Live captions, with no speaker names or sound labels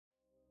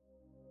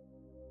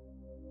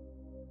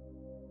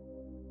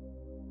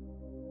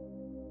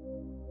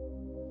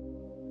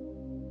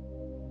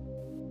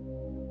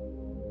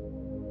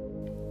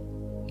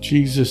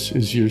Jesus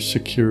is your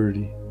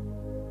security.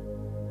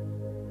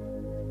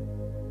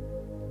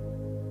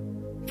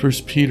 1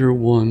 Peter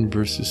 1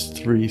 verses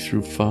 3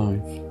 through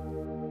 5.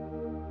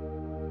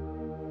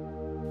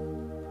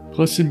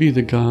 Blessed be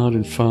the God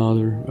and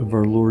Father of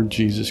our Lord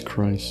Jesus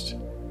Christ,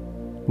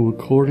 who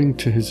according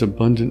to his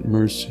abundant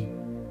mercy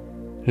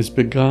has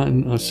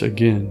begotten us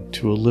again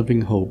to a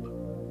living hope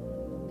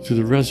through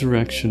the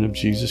resurrection of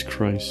Jesus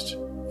Christ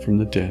from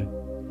the dead,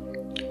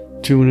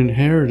 to an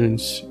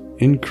inheritance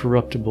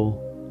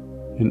incorruptible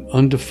and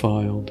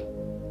undefiled,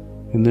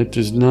 and that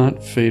does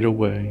not fade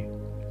away,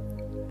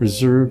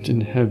 reserved in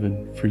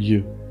heaven for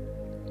you,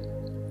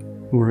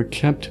 who are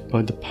kept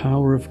by the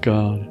power of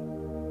God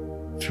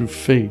through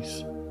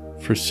faith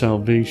for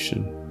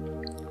salvation,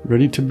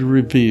 ready to be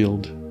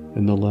revealed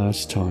in the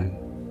last time.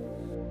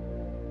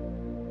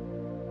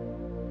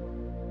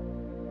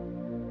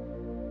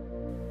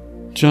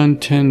 John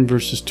 10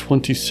 verses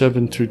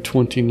 27 through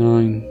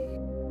 29.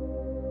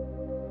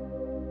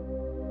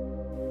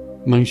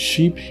 My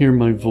sheep hear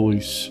my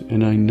voice,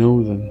 and I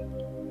know them,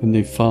 and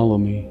they follow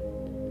me.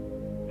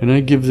 And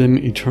I give them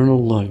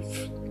eternal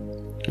life,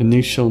 and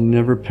they shall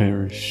never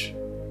perish,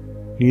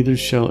 neither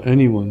shall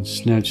anyone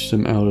snatch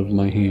them out of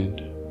my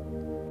hand.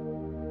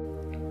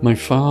 My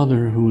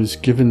Father, who has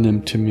given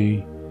them to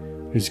me,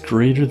 is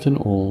greater than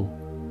all,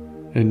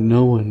 and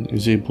no one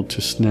is able to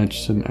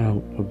snatch them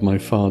out of my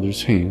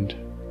Father's hand.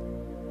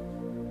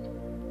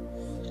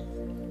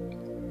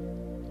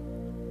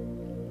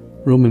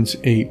 Romans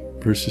 8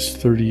 verses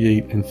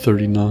 38 and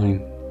 39.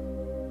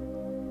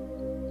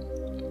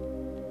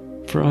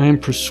 For I am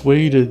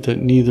persuaded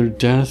that neither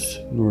death,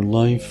 nor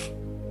life,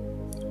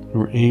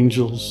 nor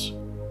angels,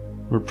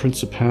 nor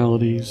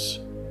principalities,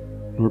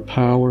 nor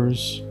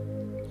powers,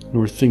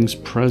 nor things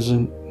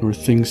present, nor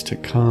things to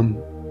come,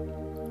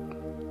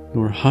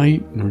 nor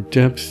height, nor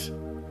depth,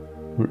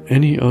 nor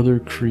any other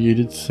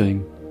created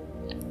thing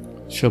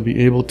shall be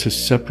able to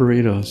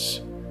separate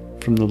us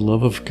from the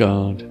love of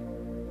God,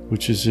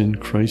 which is in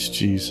Christ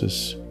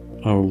Jesus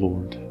our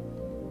Lord.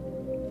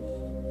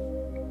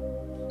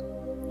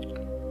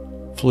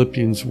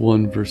 Philippians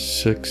 1 verse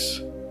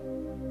 6.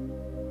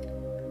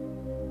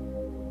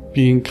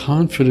 Being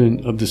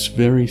confident of this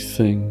very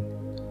thing,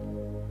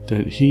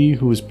 that he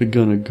who has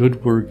begun a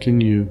good work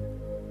in you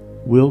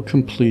will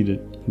complete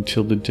it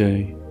until the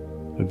day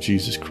of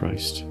Jesus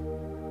Christ.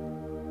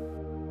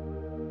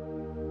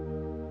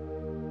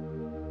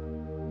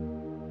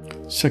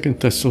 Second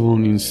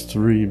Thessalonians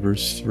 3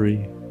 verse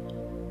 3.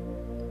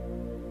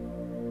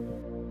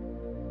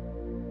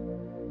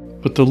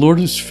 But the Lord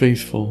is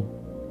faithful,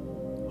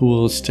 who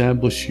will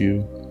establish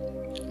you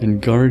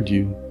and guard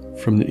you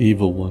from the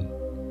evil one.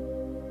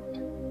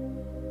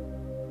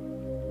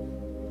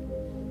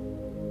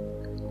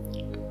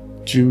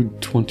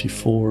 Jude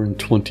 24 and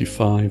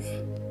 25.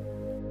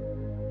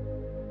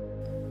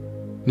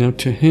 Now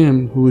to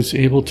him who is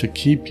able to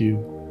keep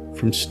you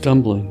from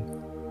stumbling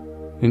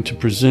and to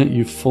present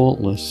you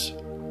faultless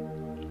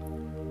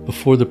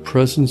before the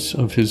presence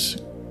of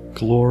his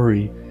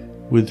glory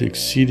with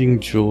exceeding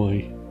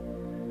joy,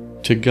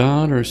 to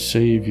God our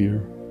Savior,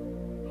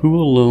 who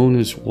alone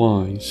is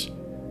wise,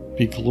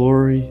 be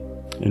glory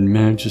and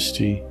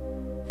majesty,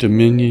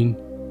 dominion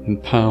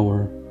and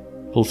power,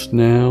 both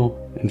now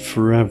and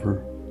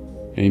forever.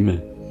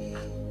 Amen.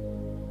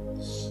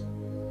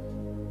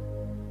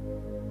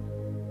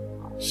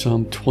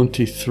 Psalm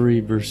 23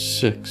 verse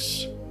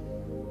 6.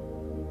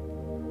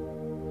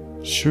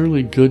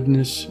 Surely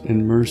goodness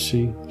and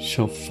mercy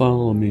shall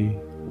follow me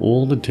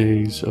all the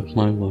days of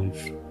my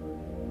life,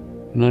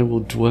 and I will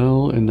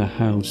dwell in the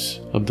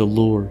house of the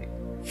Lord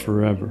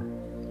forever.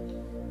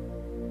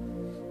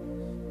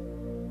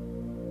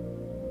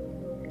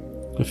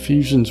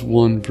 Ephesians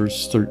 1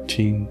 verse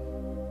 13.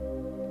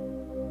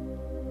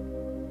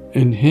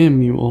 In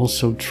him you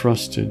also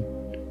trusted,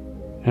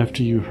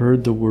 after you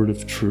heard the word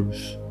of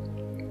truth,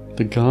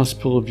 the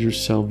gospel of your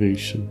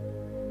salvation,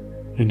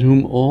 in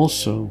whom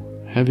also,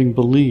 having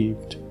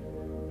believed,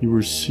 you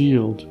were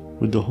sealed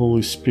with the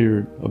Holy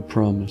Spirit of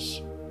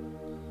promise,